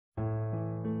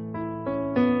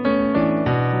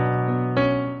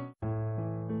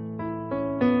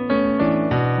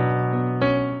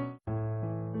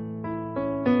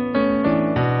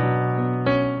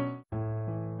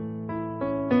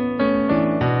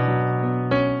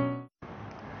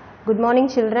Good morning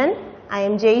children. I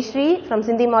am Jayashree from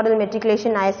Sindhi Model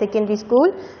Matriculation Higher Secondary School.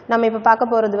 நம்ம இப்ப பார்க்க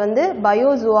போறது வந்து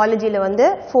பயோசுவாலஜில வந்து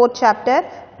 4th chapter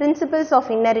Principles of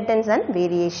Inheritance and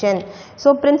Variation.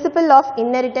 So Principle of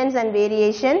Inheritance and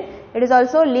Variation, it is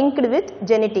also linked with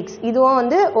genetics. இதுவும்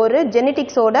வந்து ஒரு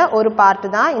genetics ஓட ஒரு part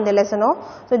தான் இந்த லெசனும்.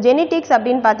 So genetics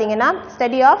அப்படினு பாத்தீங்கன்னா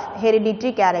study of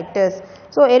hereditary characters.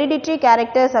 So hereditary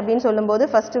characters அப்படினு சொல்லும்போது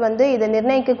first வந்து இத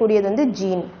நிர்ணயிக்க கூடியது வந்து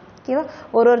gene. ஓகேவா,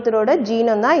 ஒருத்தரோட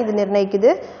ஜீனும் தான் இது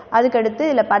நிர்ணயிக்குது. அதுக்கு அடுத்து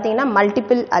இதில் பார்த்தீங்கன்னா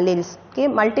மல்டிபிள் அலில்ஸ். ஓகே,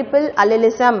 மல்டிபிள்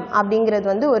அலிலிசம் அப்படிங்கிறது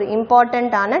வந்து ஒரு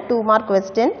இம்பார்ட்டண்ட்டான 2 மார்க்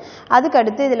கொஸ்டின். அதுக்கு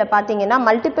அடுத்து இதில் பார்த்தீங்கன்னா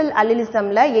மல்டிபிள்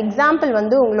அலிலிசமில் எக்ஸாம்பிள்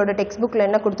வந்து உங்களோட டெக்ஸ்ட் புக்கில்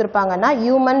என்ன கொடுத்துருப்பாங்கன்னா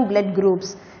human blood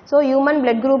groups. So human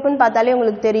blood குரூப்னு பார்த்தாலே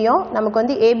உங்களுக்கு தெரியும், நமக்கு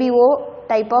வந்து ABO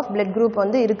type of blood group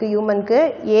வந்து இருக்குது ஹியூமனுக்கு.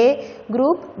 ஏ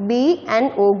group, B and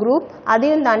O group.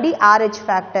 அதையும் தாண்டி ஆர்ஹெச்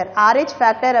ஃபேக்டர். ஆர்ஹெச்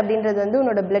ஃபேக்டர் அப்படின்றது வந்து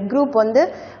உன்னோட பிளட் குரூப் வந்து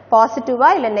பாசிட்டிவா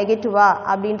இல்லை நெகட்டிவா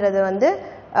அப்படின்றத வந்து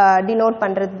டினோட்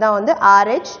பண்ணுறது தான் வந்து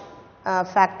Rh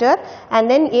factor. And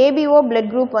then ABO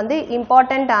blood group வந்து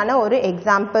இம்பார்ட்டண்ட்டான ஒரு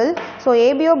example. So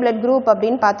ABO blood group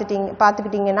அப்படின்னு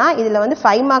பார்த்துக்கிட்டிங்கன்னா இதில் வந்து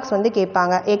 5 மார்க்ஸ் வந்து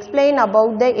கேட்பாங்க. Explain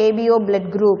about the ABO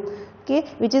blood group, okay,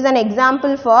 which is an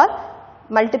example for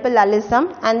multiple அல்லிசம்.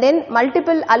 And then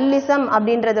multiple அல்லிசம்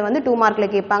அப்படின்றத வந்து 2 மார்க்கில்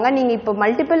கேட்பாங்க. நீங்கள் இப்போ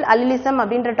மல்டிபிள் அல்லிசம்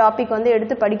அப்படின்ற டாபிக் வந்து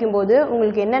எடுத்து படிக்கும்போது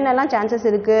உங்களுக்கு என்னென்னலாம் சான்சஸ்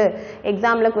இருக்குது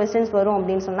எக்ஸாமில் கொஸ்டின்ஸ் வரும்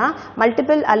அப்படின்னு சொன்னால்,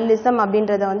 மல்டிபிள் அல்லிசம்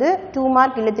அப்படின்றத வந்து 2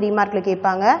 மார்க் இல்லை 3 மார்க்கில்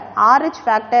கேட்பாங்க. ஆர்ஹெச்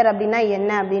ஃபேக்டர் அப்படின்னா என்ன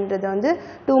அப்படின்றத வந்து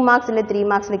 2 மார்க்ஸ் இல்லை 3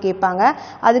 மார்க்ஸில் கேட்பாங்க.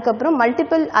 அதுக்கப்புறம்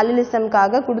மல்டிபிள்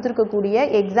அல்லிசம்காக கொடுத்துருக்கக்கூடிய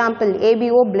எக்ஸாம்பிள்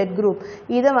ஏபிஓ பிளட் குரூப்,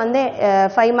 இதை வந்து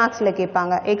 5 மார்க்ஸில்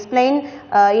கேட்பாங்க. Explain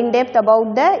in depth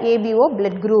about the ABO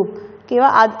blood group. ஓகேவா,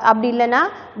 அப்படி இல்லைன்னா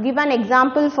give an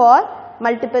example for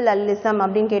multiple அல்லிசம்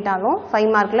அப்படின்னு கேட்டாலும் 5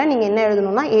 மார்க்கில் நீங்கள் என்ன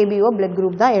எழுதணும்னா ஏபிஓ பிளட்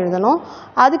குரூப் தான் எழுதணும்.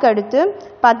 அதுக்கு அடுத்து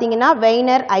பார்த்தீங்கன்னா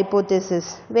வெய்னர் ஹைபோதெசிஸ்.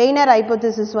 வெய்னர்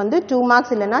ஹைபோதெசிஸ் வந்து 2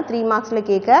 மார்க்ஸ் இல்லைன்னா 3 மார்க்ஸில்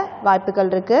கேட்க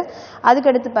வாய்ப்புகள் இருக்குது.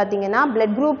 அதுக்கடுத்து பார்த்தீங்கன்னா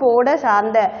பிளட் குரூப்போட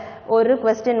சார்ந்த ஒரு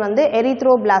கொஸ்டின் வந்து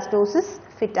எரித்ரோபிளாஸ்டோசிஸ்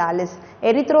ஃபிட்டாலிஸ்.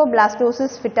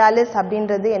 எரித்ரோபிளாஸ்டோசிஸ் ஃபிட்டாலிஸ்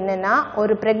அப்படின்றது என்னென்னா,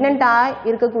 ஒரு ப்ரெக்னெண்ட்டாக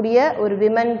இருக்கக்கூடிய ஒரு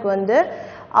விமனுக்கு வந்து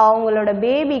அவங்களோட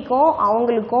பேபிக்கும்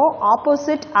அவங்களுக்கும்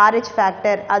ஆப்போசிட் ஆர்ஹெச்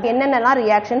ஃபேக்டர், அது என்னென்னலாம்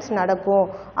ரியாக்ஷன்ஸ் நடக்கும்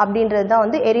அப்படின்றது தான்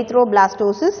வந்து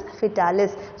எரித்ரோபிளாஸ்டோசிஸ்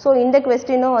ஃபிட்டாலிஸ். ஸோ இந்த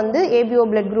கொஸ்டினும் வந்து ஏபிஓ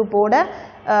பிளட் குரூப்போட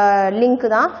லிங்க்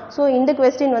தான். ஸோ இந்த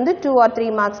கொஸ்டின் வந்து 2 or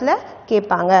 3 மார்க்ஸில்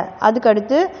கேட்பாங்க.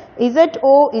 அதுக்கடுத்து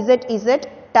ZOZZ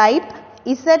டைப்,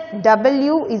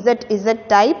 ZWZZ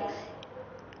டைப்,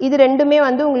 இது ரெண்டுமே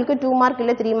வந்து உங்களுக்கு 2 மார்க்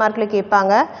இல்லை 3 மார்க்கில்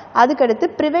கேட்பாங்க. அதுக்கடுத்து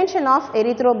ப்ரிவென்ஷன் ஆஃப்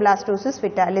எரித்ரோபிளாஸ்டோசிஸ்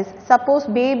ஃபிட்டாலிஸ். சப்போஸ்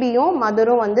பேபியும்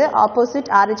மதரும் வந்து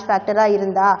ஆப்போசிட் ஆர்ஹெச் ஃபேக்டராக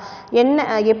இருந்தால்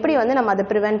எப்படி வந்து நம்ம அதை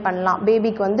ப்ரிவென்ட் பண்ணலாம்,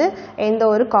 பேபிக்கு வந்து எந்த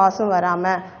ஒரு காசும்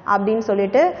வராமல் அப்படின்னு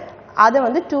சொல்லிட்டு அதை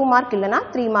வந்து 2 மார்க் இல்லைனா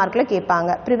 3 மார்க்கில் கேட்பாங்க.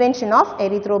 Prevention of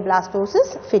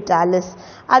erythroblastosis ஃபிட்டாலிஸ்.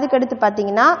 அதுக்கடுத்து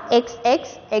பார்த்தீங்கன்னா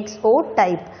XXXO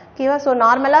டைப். ஓகேவா, ஸோ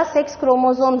நார்மலாக செக்ஸ்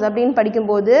குரோமோசோம்ஸ் அப்படின்னு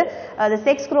படிக்கும்போது the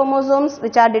sex chromosomes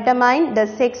which are determine the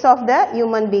sex of the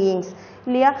human beings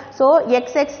இல்லையா. ஸோ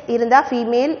XX இருந்தால்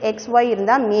ஃபீமேல், XY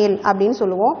இருந்தால் மேல் அப்படின்னு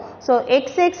சொல்லுவோம். ஸோ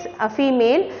XX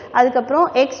ஃபீமேல், அதுக்கப்புறம்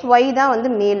XY தான் வந்து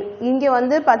மேல். இங்கே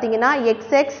வந்து பார்த்தீங்கன்னா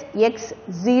XX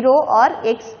X0 ஆர்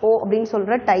XO அப்படின்னு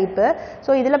சொல்கிற டைப்பு.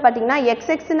 ஸோ இதில் பார்த்தீங்கன்னா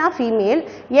XXனா ஃபீமேல்,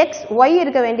 XY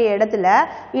இருக்க வேண்டிய இடத்துல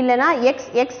இல்லைனா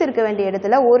XX இருக்க வேண்டிய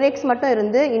இடத்துல ஒரு X மட்டும்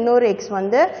இருந்து இன்னொரு X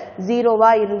வந்து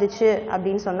 0வாக இருந்துச்சு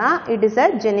அப்படின்னு சொன்னால் it is a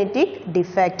genetic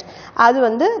defect. அது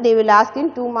வந்து they will ask in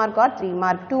 2 mark or 3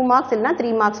 mark. 2 marks இல்லைனா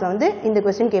 3 மார்க்ஸில் வந்து இந்த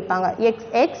கொஸ்டின் கேட்பாங்க.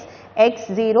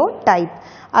 XXX0 type.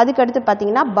 அதுக்கடுத்து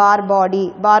பார்த்தீங்கன்னா பார் பாடி.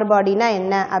 பார் பாடினா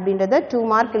என்ன அப்படின்றத 2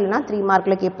 மார்க் இல்லைனா 3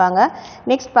 மார்க்கில் கேட்பாங்க.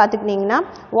 நெக்ஸ்ட் பார்த்துக்கிட்டிங்கன்னா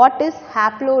வாட் இஸ்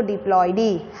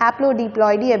ஹாப்ளோடிப்ளாய்டி.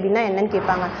 ஹாப்ளோடிப்ளாய்டி அப்படின்னா என்னன்னு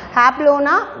கேட்பாங்க.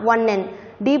 ஹாப்ளோனா 1N,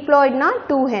 diploidனா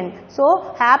 2N. ஸோ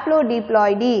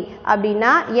ஹாப்ளோடிப்ளாய்டி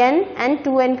அப்படின்னா N and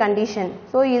 2N condition.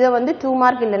 So இதை வந்து 2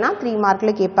 மார்க் இல்லைனா 3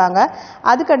 மார்க்கில் கேட்பாங்க.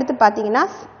 அதுக்கடுத்து பார்த்தீங்கன்னா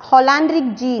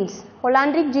ஹொலாண்ட்ரிக் ஜீன்ஸ்.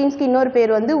 ஹொலாண்ட்ரிக் ஜீன்ஸ்க்கு இன்னொரு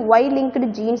பேர் வந்து Y linked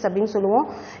ஜீன்ஸ் அப்படின்னு சொல்லுவோம்.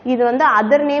 இது வந்து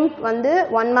அதர் நேம் வந்து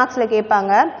 1 மார்க்ஸில்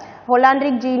கேட்பாங்க.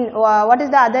 ஹொலாண்ட்ரிக் gene, what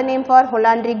is the other name for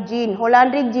ஹொலாண்ட்ரிக் gene.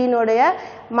 ஹொலாண்ட்ரிக் ஜீனோடைய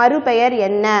மறுபெயர்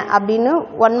என்ன அப்படின்னு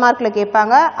 1 மார்க்கில்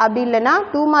கேட்பாங்க. அப்படி இல்லைனா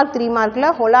 2 மார்க் 3 மார்க்கில்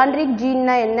ஹொலாண்ட்ரிக்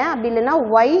ஜீன்னா என்ன, அப்படி இல்லைனா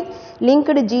Y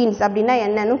linked ஜீன்ஸ் அப்படின்னா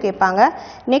என்னன்னு கேட்பாங்க.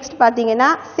 நெக்ஸ்ட் பார்த்தீங்கன்னா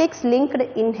sex linked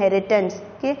inheritance.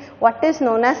 Okay, what is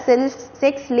known as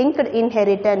sex linked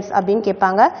inheritance அப்படின்னு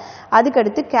கேட்பாங்க.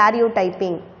 அதுக்கடுத்து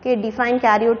karyotyping. Okay, define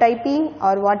karyotyping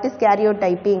R what is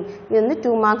karyotyping, இது வந்து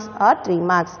 2 மார்க்ஸ் ஆர் 3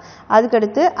 மார்க்ஸ்.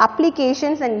 அதுக்கடுத்து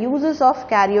applications and uses of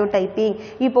karyotyping.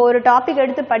 இப்போ ஒரு டாபிக்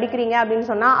எடுத்து படிக்கிறீங்க அப்படின்னு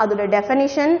சொன்னால் அதோட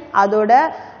டெஃபினிஷன், அதோட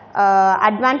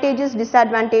அட்வான்டேஜஸ்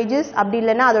டிஸ்அட்வான்டேஜஸ் அப்படி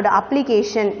இல்லைன்னா அதோட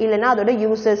அப்ளிகேஷன் இல்லைன்னா அதோட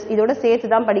யூசஸ் இதோட சேர்த்து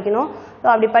தான் படிக்கணும். ஸோ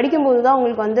அப்படி படிக்கும்போது தான்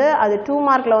உங்களுக்கு வந்து அது 2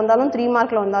 மார்க்கில் வந்தாலும் 3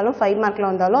 மார்க்கில் வந்தாலும் 5 மார்க்கில்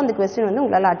வந்தாலும் அந்த கொஸ்டின் வந்து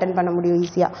உங்களால் அட்டன் பண்ண முடியும்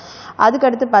ஈஸியாக.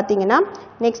 அதுக்கடுத்து பார்த்தீங்கன்னா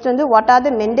நெக்ஸ்ட் வந்து what are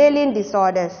the Mendelian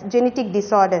disorders, genetic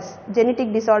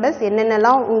disorders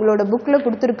என்னென்னலாம் உங்களோட புக்கில்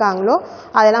கொடுத்துருக்காங்களோ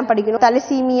அதெல்லாம் படிக்கணும்.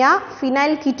 தலசீமியா,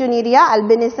 ஃபினைல் கீட்டோனீரியா,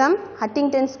 அல்பினிசம்,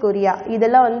 ஹட்டிங்டன்ஸ் கொரியா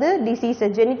இதெல்லாம் வந்து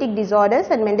diseases, genetic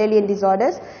disorders and Mendelian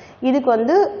disorders. இதுக்கு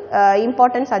வந்து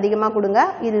இம்பார்ட்டன்ஸ் அதிகமாக கொடுங்க.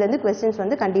 இதுலேருந்து கொஸ்டின்ஸ்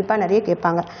வந்து கண்டிப்பாக நிறைய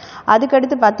கேட்பாங்க.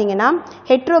 அதுக்கடுத்து பார்த்தீங்கன்னா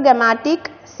ஹெட்ரோகமேட்டிக்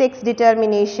sex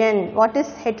determination. What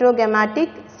is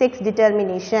ஹெட்ரோகமேட்டிக் sex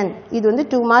determination? இது வந்து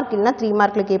 2 மார்க் இல்லைனா 3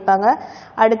 மார்க்கில் கேட்பாங்க.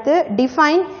 அடுத்து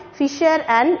define Fisher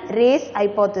and race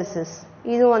hypothesis.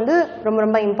 இது வந்து ரொம்ப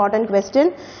ரொம்ப இம்பார்ட்டன்ட்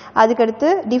கொஸ்டின். அதுக்கடுத்து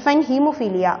டிஃபைன்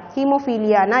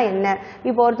ஹீமோஃபீலியானா என்ன?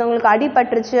 இப்போ ஒருத்தவங்களுக்கு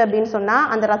அடிபட்டுருச்சு அப்படின்னு சொன்னால்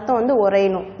அந்த ரத்தம் வந்து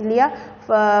உறையணும் இல்லையா?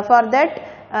 ஃபார் தட்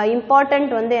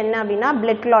இம்பார்ட்டன்ட் வந்து என்ன அப்படின்னா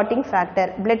பிளட் கிளாட்டிங்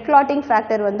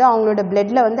ஃபேக்டர் வந்து அவங்களோட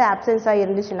பிளட்ல வந்து ஆப்சன்ஸாக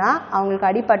இருந்துச்சுன்னா அவங்களுக்கு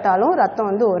அடிபட்டாலும் ரத்தம்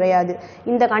வந்து உறையாது.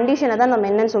 இந்த கண்டிஷனை தான் நம்ம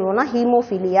என்னன்னு சொல்லுவோம்னா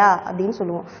ஹீமோஃபீலியா அப்படின்னு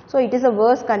சொல்லுவோம். So it is a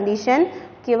verse condition.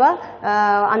 ஓகேவா?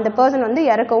 அந்த பர்சன் வந்து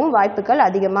இறக்கவும் வாய்ப்புகள்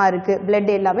அதிகமாக இருக்குது,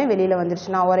 பிளட் எல்லாமே வெளியில்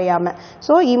வந்துருச்சுன்னா உறையாமல்.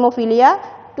 So haemophilia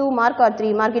 2 mark R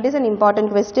 3 mark, it is an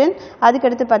important question.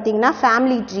 அதுக்கடுத்து பார்த்தீங்கன்னா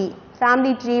ஃபேமிலி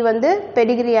ட்ரீ வந்து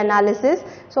Pedigree analysis.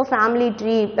 So family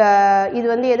tree இது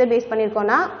வந்து எதை பேஸ்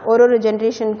பண்ணியிருக்கோன்னா ஒரு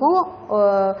ஜென்ரேஷனுக்கும்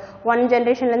ஒன்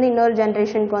ஜென்ரேஷன்லேருந்து இன்னொரு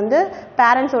ஜென்ரேஷனுக்கு வந்து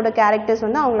பேரண்ட்ஸோட கேரக்டர்ஸ்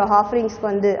வந்து அவங்களோட ஆஃப்ரிங்ஸ்க்கு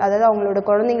வந்து அதாவது அவங்களோட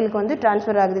குழந்தைங்களுக்கு வந்து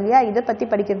ட்ரான்ஸ்ஃபர் ஆகுது இல்லையா? இதை பற்றி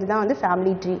படிக்கிறது தான் வந்து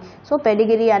family tree. So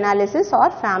Pedigree analysis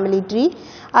R family tree.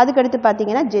 அதுக்கடுத்து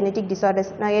பார்த்தீங்கன்னா ஜெனட்டிக்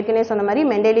டிஸார்டர்ஸ். நான் ஏற்கனவே சொன்ன மாதிரி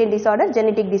மெண்டேலியன் டிஸார்டர்,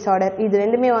 ஜெனட்டிக் டிஸார்டர் இது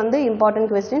ரெண்டுமே வந்து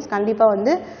இம்பார்ட்டன்ட் கொஸ்டின்ஸ், கண்டிப்பாக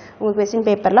வந்து உங்கள் கொஸ்டின்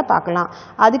பேப்பரில் பார்க்கலாம்.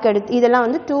 அதுக்கடுத்து இதெல்லாம்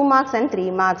வந்து 2 marks and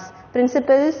 3 marks.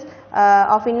 Principles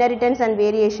of inheritance and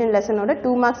variation லெசனோட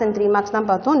 2 marks and 3 marks தான்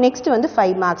பார்த்தோம். நெக்ஸ்ட் வந்து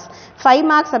 5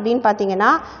 மார்க்ஸ் அப்படின்னு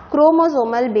பார்த்தீங்கன்னா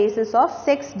chromosomal basis of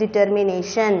sex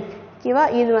determination. ஓகேவா?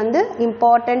 இது வந்து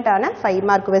இம்பார்ட்டண்ட்டான 5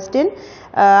 மார்க் கொஸ்டின்.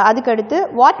 அதுக்கடுத்து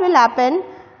what will happen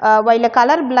while a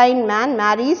color blind man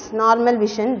marries normal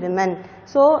vision women.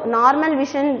 So normal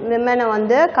vision விமனை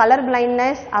வந்து கலர்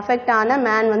பிளைண்ட்னஸ் அஃபெக்ட் ஆன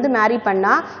மேன் வந்து மேரி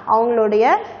பண்ணால் அவங்களுடைய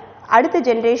அடுத்த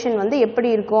ஜென்ரேஷன் வந்து எப்படி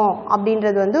இருக்கும்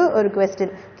அப்படின்றது வந்து ஒரு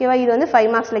கொஸ்டின். ஓகேவா? இது வந்து 5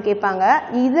 மார்க்ஸில் கேட்பாங்க.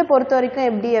 இதை பொறுத்த வரைக்கும்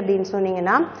எப்படி அப்படின்னு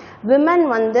சொன்னீங்கன்னா விமன்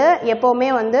வந்து எப்போவுமே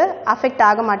வந்து அஃபெக்ட்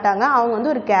ஆக மாட்டாங்க, அவங்க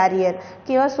வந்து ஒரு கேரியர்.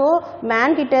 ஓகேவா? ஸோ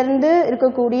மேன் கிட்டேருந்து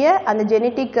இருக்கக்கூடிய அந்த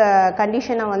ஜெனட்டிக்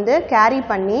கண்டிஷனை வந்து கேரி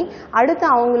பண்ணி அடுத்து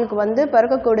அவங்களுக்கு வந்து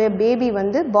பிறக்கக்கூடிய பேபி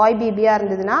வந்து பாய் பேபியாக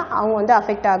இருந்ததுன்னா அவங்க வந்து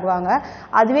அஃபெக்ட் ஆகுவாங்க.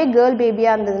 அதுவே கேர்ள்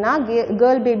பேபியாக இருந்ததுன்னா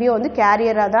கேர்ள் பேபியை வந்து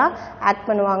கேரியராக தான் ஆக்ட்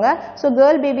பண்ணுவாங்க. ஸோ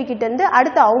கேர்ள் பேபி கிட்டேருந்து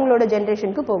அடுத்து அவங்களோட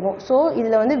ஜென்ரேஷனுக்கு போகும். ஸோ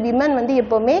இதில் வந்து விமன் வந்து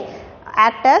எப்போவுமே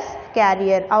ஆக்ட் அஸ்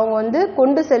கேரியர், அவங்க வந்து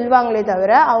கொண்டு செல்வாங்களே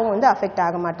தவிர அவங்க வந்து அஃபெக்ட்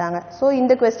ஆக மாட்டாங்க. ஸோ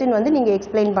இந்த கொஸ்டின் வந்து நீங்கள்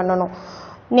எக்ஸ்பிளைன் பண்ணணும்.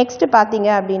 நெக்ஸ்ட்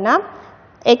பார்த்தீங்க அப்படின்னா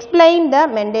எக்ஸ்பிளைன் த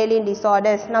மெண்டேலியன்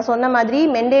டிஸார்டர்ஸ். நான் சொன்ன மாதிரி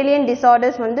மெண்டேலியன்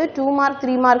டிஸார்டர்ஸ் வந்து 2 மார்க்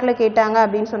 3 மார்க்கில் கேட்டாங்க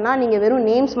அப்படின்னு சொன்னால் நீங்கள் வெறும்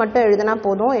நேம்ஸ் மட்டும் எழுதினா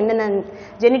போதும். என்னென்ன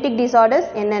ஜெனட்டிக் டிஸார்டர்ஸ்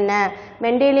என்னென்ன,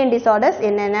 மெண்டேலியன் டிஸார்டர்ஸ்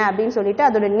என்னென்ன அப்படின்னு சொல்லிட்டு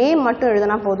அதோட நேம் மட்டும்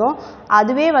எழுதினா போதும்.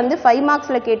 அதுவே வந்து 5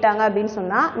 மார்க்ஸில் கேட்டாங்க அப்படின்னு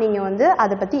சொன்னால் நீங்கள் வந்து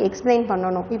அதை பற்றி எக்ஸ்பிளைன்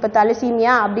பண்ணணும். இப்போ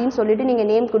தலசீமியா அப்படின்னு சொல்லிட்டு நீங்கள்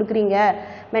நேம் கொடுக்குறீங்க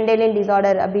மெண்டேலியன்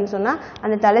டிஸார்டர் அப்படின்னு சொன்னால்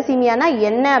அந்த தலசீமியானா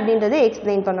என்ன அப்படின்றத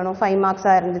எக்ஸ்பிளைன் பண்ணணும் 5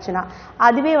 மார்க்ஸாக இருந்துச்சுன்னா.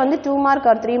 அதுவே வந்து 2 மார்க்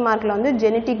ஆர் 3 மார்க்கில் வந்து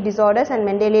genetic disorders and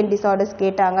Mendelian disorders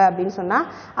கேட்டாங்க அப்படின்னு சொன்னால்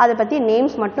அதை பற்றி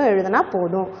நேம்ஸ் மட்டும் எழுதினா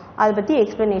போதும், அதை பற்றி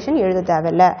எக்ஸ்பிளனேஷன் எழுத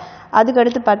தேவையில்லை.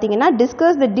 அதுக்கடுத்து பார்த்தீங்கன்னா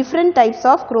discuss the different types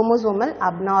of chromosomal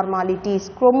abnormalities.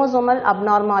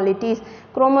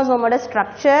 குரோமோசோமோட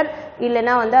structure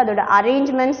இல்லைனா வந்து அதோட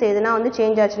அரேஞ்ச்மெண்ட்ஸ் எதுனா வந்து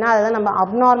சேஞ்ச் ஆச்சுன்னா அதை தான் நம்ம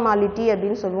அப்நார்மாலிட்டி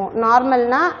அப்படின்னு சொல்லுவோம்.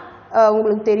 நார்மல்னா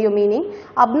உங்களுக்கு தெரியும் மீனிங்,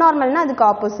 அப்நார்மல்னா அதுக்கு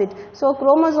ஆப்போசிட். ஸோ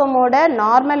குரோமோசோமோட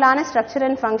நார்மலான ஸ்ட்ரக்சர்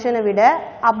அண்ட் ஃபங்க்ஷனை விட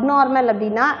அப்நார்மல்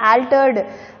அப்படின்னா ஆல்டர்டு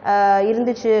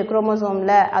இருந்துச்சு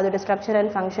குரோமோசோமில் அதோட ஸ்ட்ரக்சர்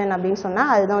அண்ட் ஃபங்க்ஷன் அப்படின்னு சொன்னால்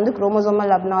அதுதான் வந்து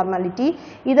குரோமோசோமல் அப்நார்மாலிட்டி.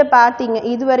 இதை பார்த்தீங்க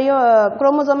இதுவரையும்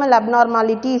குரோமோசோமல்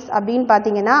அப்நார்மாலிட்டிஸ் அப்படின்னு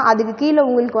பார்த்தீங்கன்னா அதுக்கு கீழே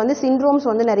உங்களுக்கு வந்து சிண்ட்ரோம்ஸ்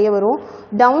வந்து நிறைய வரும்.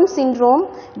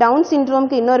 டவுன்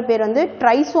சிண்ட்ரோம்க்கு இன்னொரு பேர் வந்து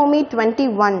ட்ரைசோமி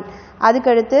 21,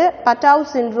 அதுக்கடுத்து பட்டாவ்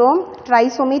சிண்ட்ரோம்,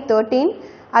 ட்ரைசோமி 13,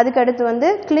 அதுக்கடுத்து வந்து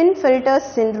கிளின்ஃபெல்டர்ஸ்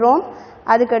சிண்ட்ரோம்,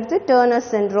 அதுக்கடுத்து டர்னர்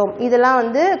சிண்ட்ரோம். இதெல்லாம்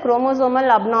வந்து குரோமோசோமல்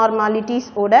அப்நார்மாலிட்டிஸ்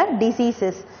ஓட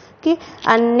டிசீசஸ். ஓகே,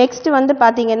 அண்ட் நெக்ஸ்ட் வந்து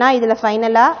பார்த்தீங்கன்னா இதில்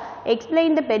ஃபைனலாக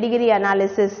explain the pedigree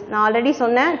analysis. நான் ஆல்ரெடி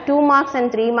சொன்னேன் 2 marks and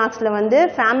 3 marksல வந்து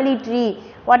family tree,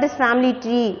 what is family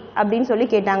tree அப்படின்னு சொல்லி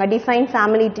கேட்டாங்க. define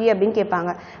family tree அப்படின்னு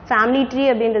கேட்பாங்க. family tree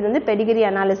அப்படின்றது வந்து pedigree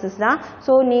analysis தான்.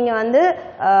 ஸோ நீங்கள் வந்து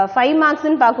 5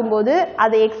 marksன்னு பார்க்கும்போது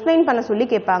அதை explain பண்ண சொல்லி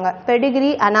கேட்பாங்க.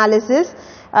 pedigree analysis,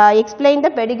 explain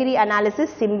the pedigree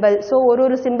analysis symbol. So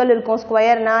ஒரு சிம்பிள் இருக்கும்,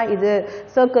 ஸ்கொயர்னா இது,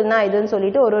 சர்க்கிள்னா இதுன்னு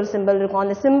சொல்லிட்டு ஒரு சிம்பிள் இருக்கும்.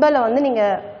 அந்த சிம்பிளை வந்து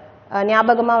நீங்கள்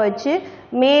ஞாபகமாக வச்சு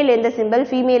மேல் எந்த சிம்பிள்,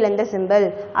 ஃபீமேல் எந்த சிம்பிள்,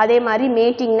 அதே மாதிரி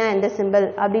மேட்டிங்னா எந்த சிம்பிள்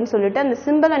அப்படின்னு சொல்லிட்டு அந்த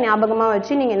சிம்பிளை ஞாபகமாக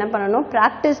வச்சு நீங்கள் என்ன பண்ணணும்,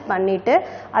 ப்ராக்டிஸ் பண்ணிவிட்டு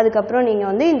அதுக்கப்புறம் நீங்கள்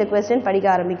வந்து இந்த கொஸ்டின் படிக்க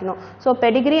ஆரம்பிக்கணும். ஸோ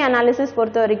பெடிகிரி அனாலிசிஸ்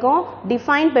பொறுத்த வரைக்கும்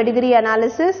டிஃபைன் பெடிகிரி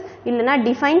அனாலிசிஸ் இல்லைனா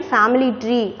டிஃபைன் ஃபேமிலி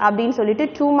ட்ரீ அப்படின்னு சொல்லிட்டு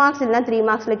 2 marks இல்லைனா 3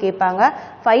 marksல கேட்பாங்க.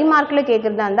 5 markல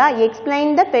கேட்குறதா இருந்தால்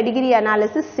explain the Pedigree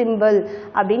analysis simple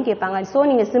அப்படின்னு கேட்பாங்க. ஸோ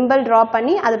நீங்கள் சிம்பிள் ட்ரா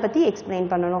பண்ணி அதை பற்றி எக்ஸ்பிளைன்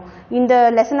பண்ணணும். இந்த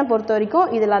லெசனை பொறுத்த வரைக்கும்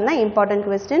இதெல்லாம் தான் important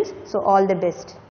questions. So all the best.